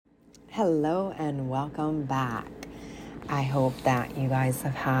Hello and welcome back. I hope that you guys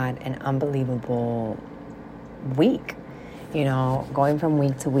have had an unbelievable week. Going from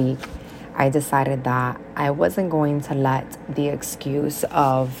week to week, I decided that I wasn't going to let the excuse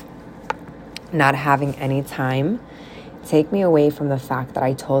of not having any time take me away from the fact that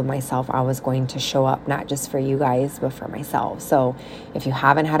I told myself I was going to show up not just for you guys, but for myself. So if you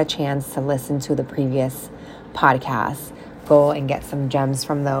haven't had a chance to listen to the previous podcast, go and get some gems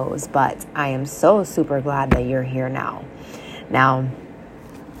from those. But I am so super glad that you're here now. Now,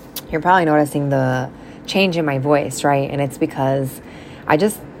 you're probably noticing the change in my voice, right? And it's because I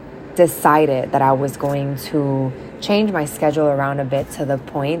just decided that I was going to change my schedule around a bit to the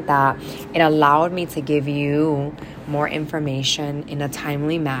point that it allowed me to give you more information in a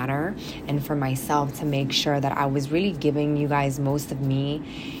timely manner, and for myself to make sure that I was really giving you guys most of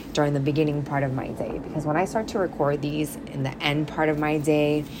me during the beginning part of my day. Because when I start to record these in the end part of my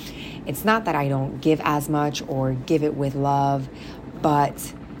day, it's not that I don't give as much or give it with love,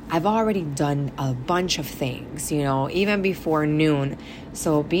 but I've already done a bunch of things, even before noon.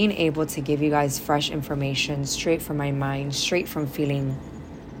 So being able to give you guys fresh information straight from my mind, straight from feeling,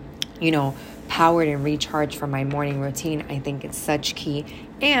 powered and recharged from my morning routine, I think it's such key.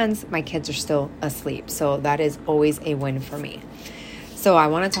 And my kids are still asleep. So that is always a win for me. So I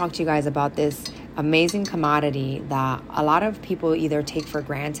want to talk to you guys about this amazing commodity that a lot of people either take for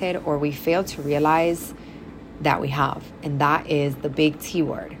granted or we fail to realize that we have. And that is the big T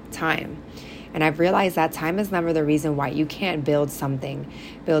word, time. And I've realized that time is never the reason why you can't build something.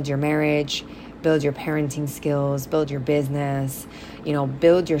 Build your marriage, build your parenting skills, build your business,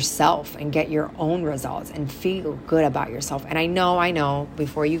 build yourself and get your own results and feel good about yourself. And I know,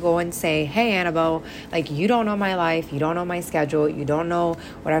 before you go and say, hey, Annabelle, you don't know my life, you don't know my schedule, you don't know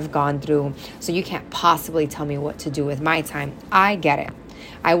what I've gone through, so you can't possibly tell me what to do with my time. I get it.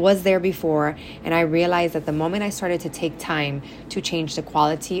 I was there before, and I realized that the moment I started to take time to change, the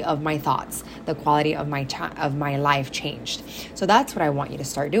quality of my thoughts, the quality of my life changed. So that's what I want you to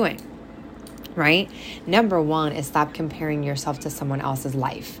start doing. Right? Number one is stop comparing yourself to someone else's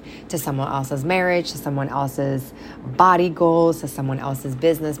life, to someone else's marriage, to someone else's body goals, to someone else's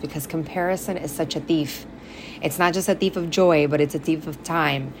business, because comparison is such a thief. It's not just a thief of joy, but it's a thief of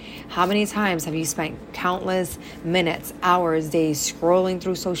time. How many times have you spent countless minutes, hours, days scrolling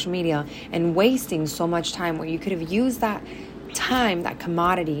through social media and wasting so much time where you could have used that time, that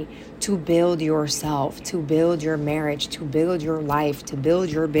commodity, to build yourself, to build your marriage, to build your life, to build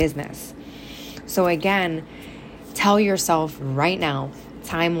your business? So again, tell yourself right now,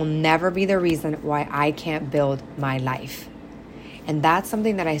 time will never be the reason why I can't build my life. And that's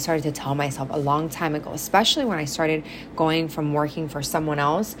something that I started to tell myself a long time ago, especially when I started going from working for someone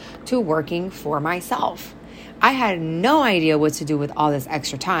else to working for myself. I had no idea what to do with all this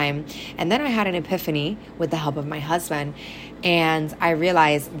extra time. And then I had an epiphany with the help of my husband. And I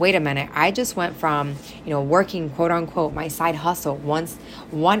realized, wait a minute, I just went from, working, quote unquote, my side hustle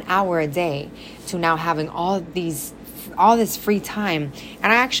 1 hour a day to now having all this free time.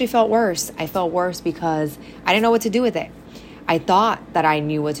 And I actually felt worse. I felt worse because I didn't know what to do with it. I thought that I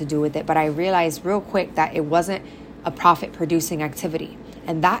knew what to do with it, but I realized real quick that it wasn't a profit producing activity.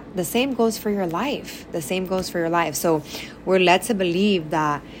 And that the same goes for your life. So we're led to believe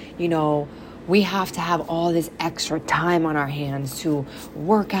that, we have to have all this extra time on our hands to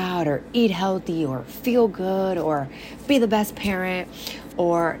work out or eat healthy or feel good or be the best parent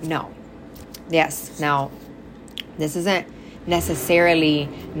or no. Yes. Now, this isn't necessarily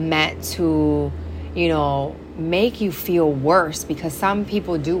meant to, make you feel worse, because some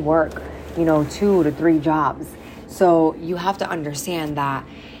people do work, 2 to 3 jobs. So you have to understand that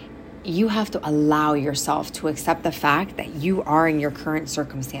you have to allow yourself to accept the fact that you are in your current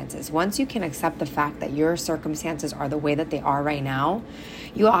circumstances. Once you can accept the fact that your circumstances are the way that they are right now,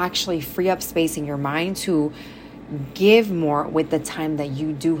 you'll actually free up space in your mind to give more with the time that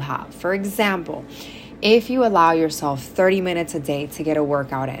you do have. For example, if you allow yourself 30 minutes a day to get a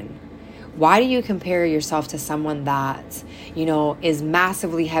workout in, why do you compare yourself to someone that, is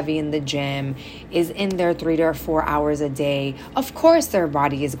massively heavy in the gym, is in there 3 to 4 hours a day? Of course, their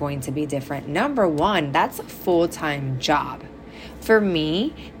body is going to be different. Number one, that's a full-time job. For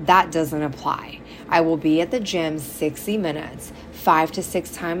me, that doesn't apply. I will be at the gym 60 minutes, 5 to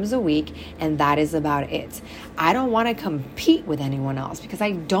 6 times a week, and that is about it. I don't want to compete with anyone else because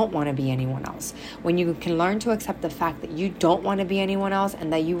I don't want to be anyone else. When you can learn to accept the fact that you don't want to be anyone else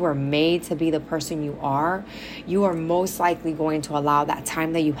and that you were made to be the person you are most likely going to allow that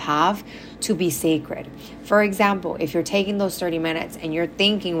time that you have to be sacred. For example, if you're taking those 30 minutes and you're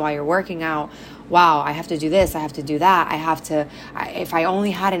thinking while you're working out, wow, I have to do this, I have to do that, if I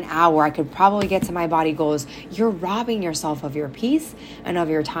only had an hour, I could probably get to my body goals. You're robbing yourself of your peace and of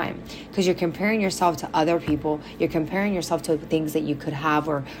your time because you're comparing yourself to other people. You're comparing yourself to things that you could have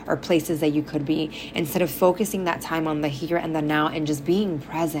or places that you could be, instead of focusing that time on the here and the now and just being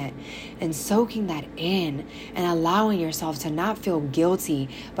present and soaking that in and allowing yourself to not feel guilty,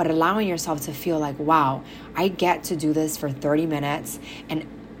 but allowing yourself to feel like, wow, I get to do this for 30 minutes and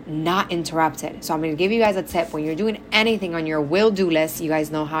not interrupted. So I'm going to give you guys a tip. When you're doing anything on your will-do list, you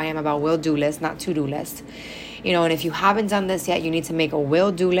guys know how I am about will-do list, not to-do list. And if you haven't done this yet, you need to make a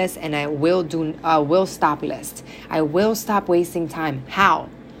will-do list and a will-stop list. I will stop wasting time. How?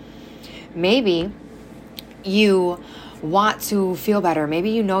 Maybe you want to feel better.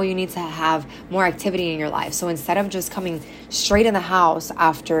 Maybe you need to have more activity in your life. So instead of just coming straight in the house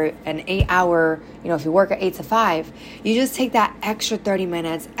after an 8-hour, if you work at 8 to 5, you just take that extra 30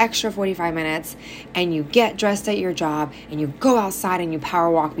 minutes, extra 45 minutes, and you get dressed at your job and you go outside and you power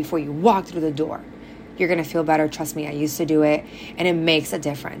walk before you walk through the door. You're going to feel better. Trust me, I used to do it, and it makes a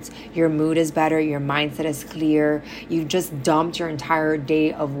difference. Your mood is better. Your mindset is clear. You just dumped your entire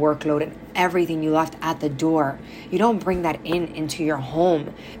day of workload and everything you left at the door. You don't bring that into your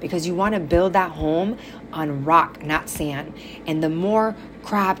home because you want to build that home on rock, not sand. And the more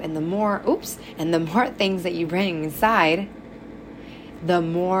crap and the more things that you bring inside, the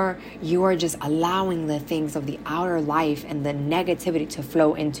more you are just allowing the things of the outer life and the negativity to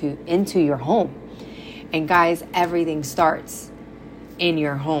flow into your home. And guys, everything starts in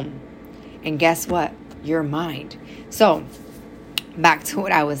your home. And guess what? Your mind. So back to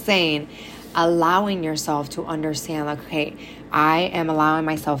what I was saying, allowing yourself to understand, like, okay, I am allowing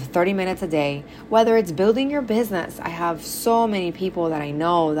myself 30 minutes a day, whether it's building your business. I have so many people that I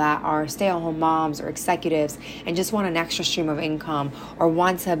know that are stay-at-home moms or executives and just want an extra stream of income or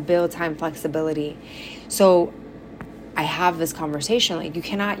want to build time flexibility. So I have this conversation, like, you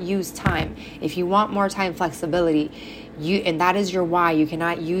cannot use time. If you want more time flexibility, and that is your why, you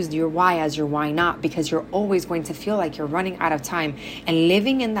cannot use your why as your why not, because you're always going to feel like you're running out of time. And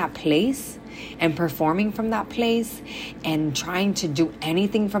living in that place and performing from that place and trying to do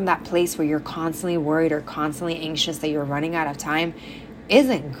anything from that place where you're constantly worried or constantly anxious that you're running out of time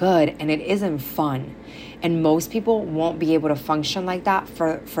isn't good, and it isn't fun. And most people won't be able to function like that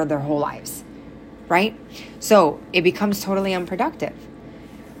for their whole lives. Right? So it becomes totally unproductive.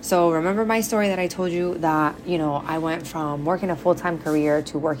 So remember my story that I told you that, I went from working a full-time career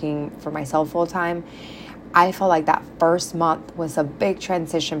to working for myself full-time. I felt like that first month was a big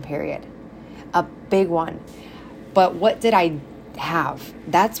transition period, a big one. But what did I have?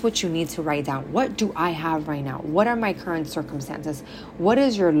 That's what you need to write down. What do I have right now? What are my current circumstances? What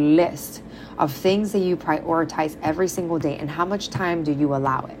is your list of things that you prioritize every single day, and how much time do you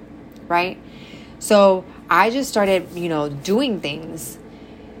allow it? Right? So I just started, doing things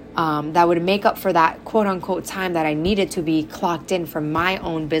that would make up for that quote unquote time that I needed to be clocked in for my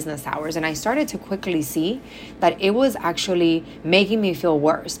own business hours. And I started to quickly see that it was actually making me feel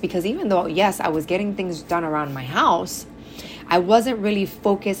worse, because even though, yes, I was getting things done around my house, I wasn't really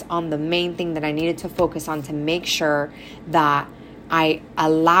focused on the main thing that I needed to focus on to make sure that I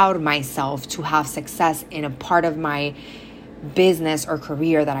allowed myself to have success in a part of my business or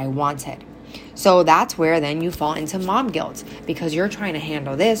career that I wanted. So that's where then you fall into mom guilt, because you're trying to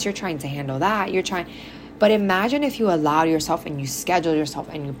handle this, you're trying to handle that, but imagine if you allowed yourself and you scheduled yourself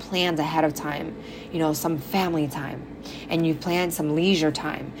and you planned ahead of time, some family time, and you planned some leisure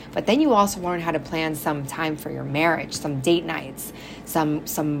time. But then you also learn how to plan some time for your marriage, some date nights,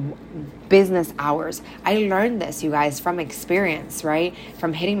 some business hours. I learned this, you guys, from experience, right?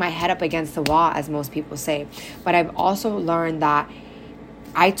 From hitting my head up against the wall, as most people say. But I've also learned that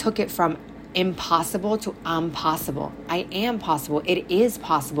I took it from impossible to impossible. I am possible. It is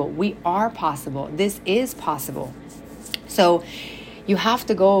possible. We are possible. This is possible. So you have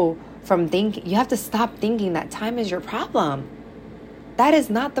to go from you have to stop thinking that time is your problem. That is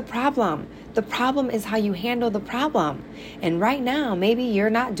not the problem. The problem is how you handle the problem. And right now, maybe you're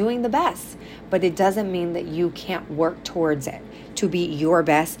not doing the best, but it doesn't mean that you can't work towards it to be your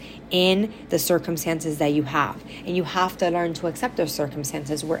best in the circumstances that you have. And you have to learn to accept those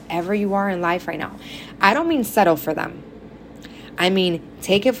circumstances wherever you are in life right now. I don't mean settle for them. I mean,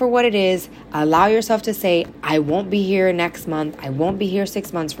 take it for what it is. Allow yourself to say, I won't be here next month. I won't be here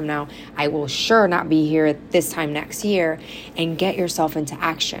 6 months from now. I will sure not be here this time next year, and get yourself into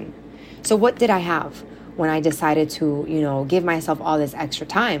action. So what did I have when I decided to, give myself all this extra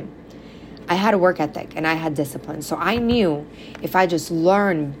time? I had a work ethic and I had discipline. So I knew if I just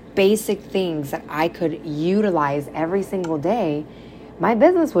learned basic things that I could utilize every single day, my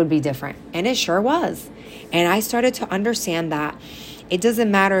business would be different. And it sure was. And I started to understand that it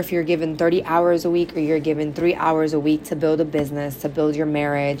doesn't matter if you're given 30 hours a week or you're given 3 hours a week to build a business, to build your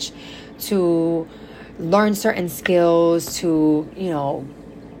marriage, to learn certain skills, to,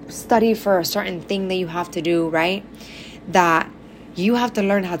 study for a certain thing that you have to do, right? That you have to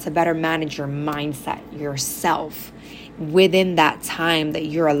learn how to better manage your mindset, yourself, within that time that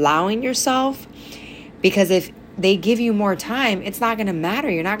you're allowing yourself. Because if they give you more time, it's not going to matter.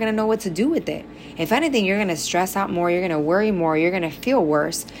 You're not going to know what to do with it. If anything, you're going to stress out more. You're going to worry more. You're going to feel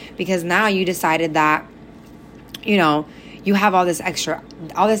worse because now you decided that, you have all this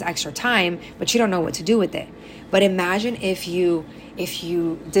extra time, but you don't know what to do with it. But imagine if you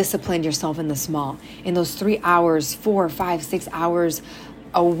disciplined yourself in those 3 hours, 4, 5, 6 hours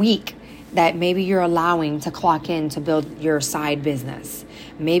a week that maybe you're allowing to clock in to build your side business.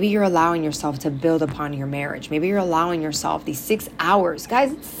 Maybe you're allowing yourself to build upon your marriage. Maybe you're allowing yourself these 6 hours.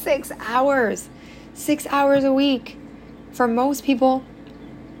 Guys, it's 6 hours. 6 hours a week. For most people,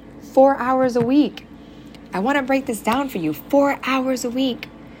 4 hours a week. I want to break this down for you. 4 hours a week.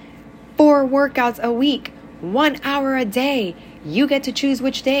 4 workouts a week. 1 hour a day. You get to choose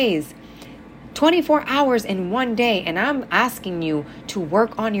which days. 24 hours in one day. And I'm asking you to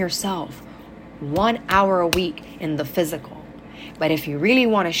work on yourself 1 hour a week in the physical. But if you really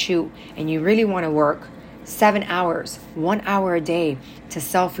want to shoot and you really want to work 7 hours, 1 hour a day to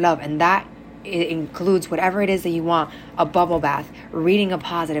self-love, and that it includes whatever it is that you want, a bubble bath, reading a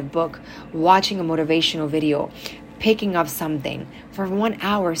positive book, watching a motivational video, picking up something for 1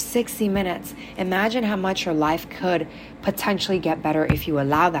 hour, 60 minutes. Imagine how much your life could potentially get better if you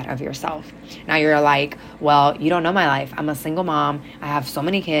allow that of yourself. Now you're like, well, you don't know my life. I'm a single mom. I have so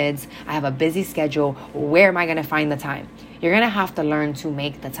many kids. I have a busy schedule. Where am I going to find the time? You're going to have to learn to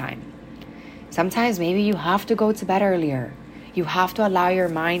make the time. Sometimes maybe you have to go to bed earlier. You have to allow your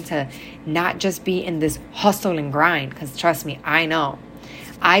mind to not just be in this hustle and grind. Because trust me, I know.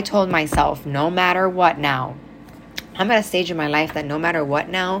 I told myself, no matter what now, I'm at a stage in my life that no matter what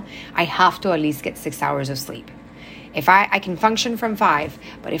now, I have to at least get 6 hours of sleep. If I can function from 5,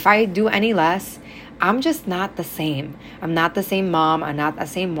 but if I do any less, I'm just not the same. I'm not the same mom. I'm not the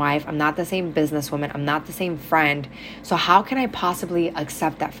same wife. I'm not the same businesswoman. I'm not the same friend. So how can I possibly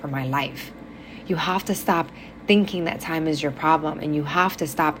accept that for my life? You have to stop thinking that time is your problem, and you have to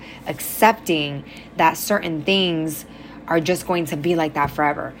stop accepting that certain things are just going to be like that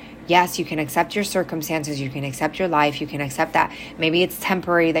forever. Yes, you can accept your circumstances. You can accept your life. You can accept that maybe it's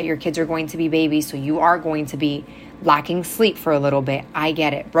temporary, that your kids are going to be babies. So you are going to be lacking sleep for a little bit. I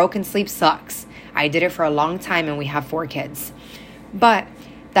get it. Broken sleep sucks. I did it for a long time and we have 4 kids. But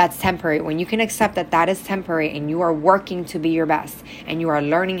that's temporary. When you can accept that that is temporary and you are working to be your best and you are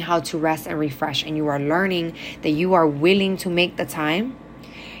learning how to rest and refresh and you are learning that you are willing to make the time,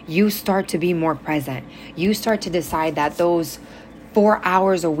 you start to be more present. You start to decide that those 4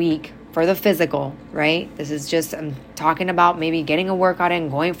 hours a week for the physical, right? This is just, I'm talking about maybe getting a workout in,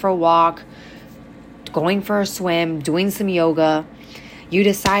 going for a walk, going for a swim, doing some yoga. You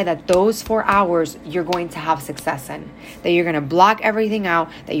decide that those 4 hours you're going to have success in, that you're going to block everything out,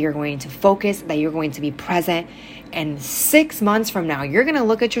 that you're going to focus, that you're going to be present. And 6 months from now, you're going to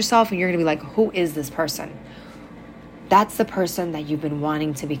look at yourself and you're going to be like, who is this person? That's the person that you've been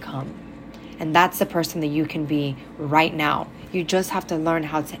wanting to become. And that's the person that you can be right now. You just have to learn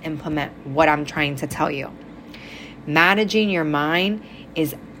how to implement what I'm trying to tell you. Managing your mind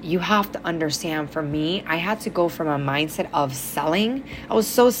is, you have to understand, for me, I had to go from a mindset of selling. I was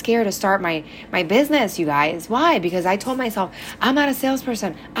so scared to start my business, you guys. Why? Because I told myself, I'm not a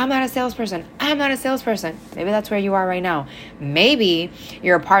salesperson. I'm not a salesperson. I'm not a salesperson. Maybe that's where you are right now. Maybe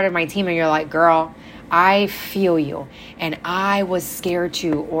you're a part of my team and you're like, girl, I feel you and I was scared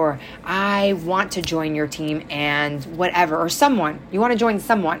too, or I want to join your team and whatever, or someone, you want to join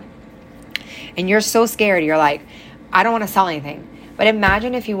someone and you're so scared. You're like, I don't want to sell anything. But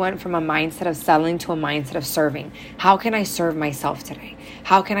imagine if you went from a mindset of selling to a mindset of serving. How can I serve myself today?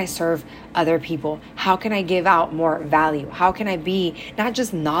 How can I serve other people? How can I give out more value? How can I be not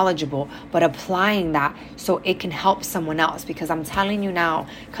just knowledgeable, but applying that so it can help someone else? Because I'm telling you now,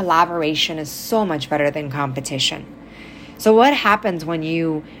 collaboration is so much better than competition. So what happens when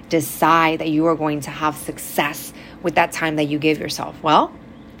you decide that you are going to have success with that time that you give yourself? Well,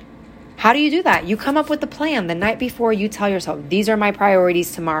 how do you do that? You come up with the plan the night before. You tell yourself, these are my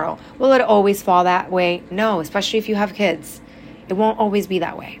priorities tomorrow. Will it always fall that way? No, especially if you have kids. It won't always be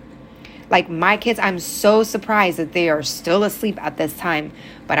that way. Like my kids, I'm so surprised that they are still asleep at this time.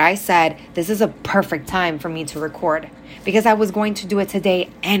 But I said, this is a perfect time for me to record because I was going to do it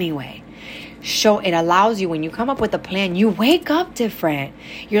today anyway. it allows you, when you come up with a plan, you wake up different.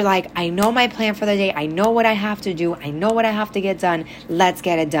 You're like, I know my plan for the day. I know what I have to do. I know what I have to get done. Let's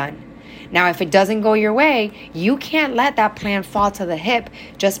get it done. Now, if it doesn't go your way, you can't let that plan fall to the hip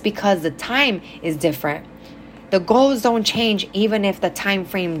just because the time is different. The goals don't change even if the time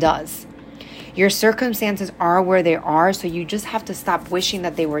frame does. Your circumstances are where they are, so you just have to stop wishing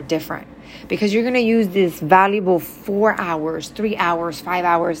that they were different. Because you're going to use this valuable 4 hours, 3 hours, 5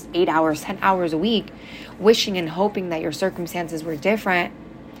 hours, 8 hours, 10 hours a week, wishing and hoping that your circumstances were different.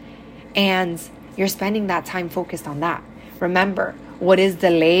 And you're spending that time focused on that. Remember, what is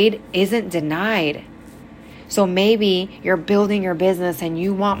delayed isn't denied. So maybe you're building your business and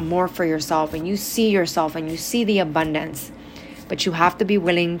you want more for yourself and you see the abundance. But you have to be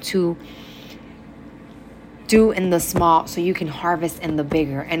willing to do in the small so you can harvest in the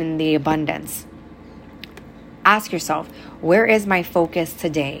bigger and in the abundance. Ask yourself, where is my focus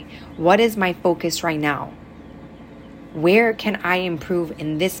today? What is my focus right now? Where can I improve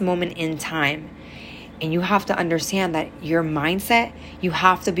in this moment in time? And you have to understand that your mindset, you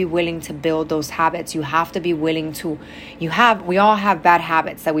have to be willing to build those habits. You have to be willing to, we all have bad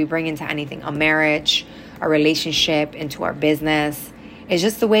habits that we bring into anything, a marriage, a relationship, into our business. It's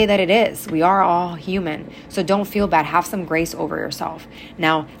just the way that it is. We are all human. So don't feel bad. Have some grace over yourself.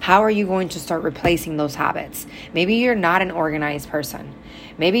 Now, how are you going to start replacing those habits? Maybe you're not an organized person.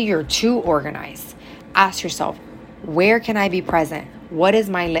 Maybe you're too organized. Ask yourself, where can I be present? What is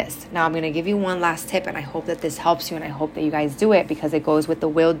my list? Now, I'm going to give you one last tip, and I hope that this helps you, and I hope that you guys do it because it goes with the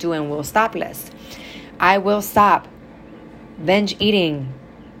will do and will stop list. I will stop binge eating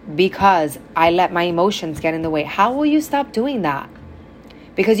because I let my emotions get in the way. How will you stop doing that?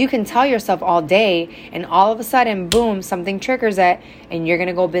 Because you can tell yourself all day and all of a sudden, boom, something triggers it and you're going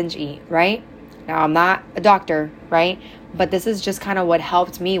to go binge eat, right? Now, I'm not a doctor, right? But this is just kind of what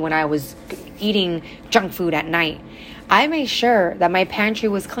helped me when I was eating junk food at night. I made sure that my pantry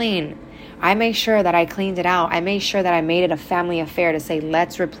was clean. I made sure that I cleaned it out. I made sure that I made it a family affair to say,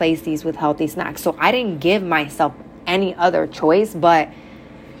 let's replace these with healthy snacks. So I didn't give myself any other choice, but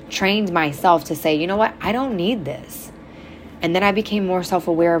trained myself to say, you know what? I don't need this. And then I became more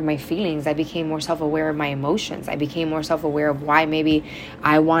self-aware of my feelings. I became more self-aware of my emotions. I became more self-aware of why maybe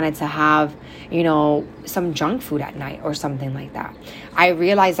I wanted to have, some junk food at night or something like that. I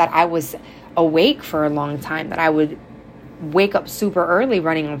realized that I was awake for a long time, that I would wake up super early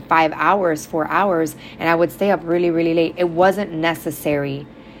running on 5 hours, 4 hours, and I would stay up really, really late. It wasn't necessary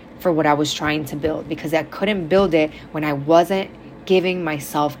for what I was trying to build because I couldn't build it when I wasn't giving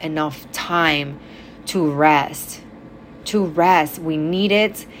myself enough time to rest. We need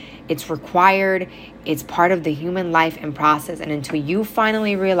it. It's required. It's part of the human life and process. And until you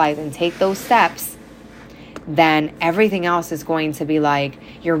finally realize and take those steps, then everything else is going to be like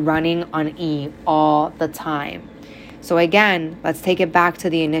you're running on E all the time. So again, let's take it back to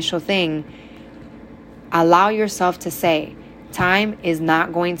the initial thing. Allow yourself to say, time is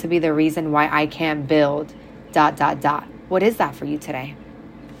not going to be the reason why I can't build ... What is that for you today?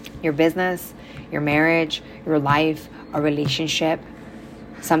 Your business, your marriage, your life, a relationship,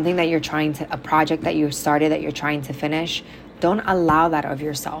 something that you're a project that you started that you're trying to finish. Don't allow that of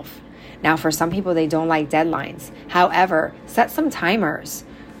yourself. Now, for some people, they don't like deadlines. However, set some timers.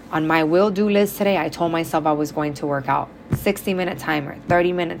 On my will-do list today, I told myself I was going to work out. 60-minute timer,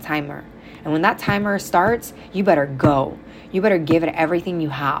 30-minute timer. And when that timer starts, you better go. You better give it everything you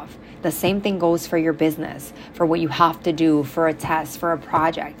have. The same thing goes for your business, for what you have to do, for a test, for a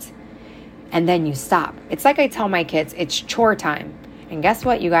project. And then you stop. It's like I tell my kids, it's chore time. And guess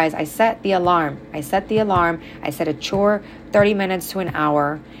what, you guys? I set the alarm. I set a chore 30 minutes to an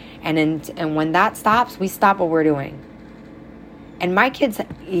hour. And when that stops, we stop what we're doing. And my kids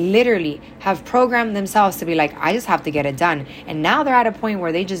literally have programmed themselves to be like, I just have to get it done. And now they're at a point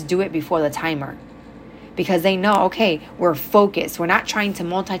where they just do it before the timer. Because they know, okay, we're focused. We're not trying to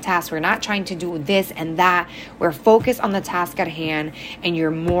multitask. We're not trying to do this and that. We're focused on the task at hand, and you're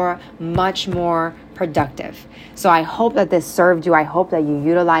much more productive. So I hope that this served you. I hope that you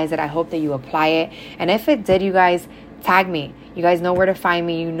utilize it. I hope that you apply it. And if it did, you guys, tag me. You guys know where to find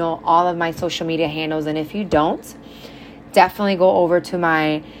me. You know all of my social media handles. And if you don't, definitely go over to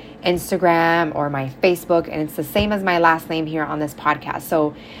my Instagram or my Facebook. And it's the same as my last name here on this podcast.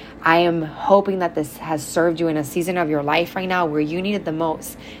 So I am hoping that this has served you in a season of your life right now where you need it the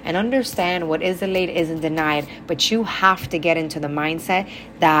most. And understand what is delayed isn't denied, but you have to get into the mindset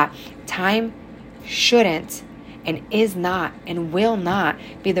that time shouldn't and is not and will not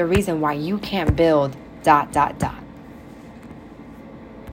be the reason why you can't build ...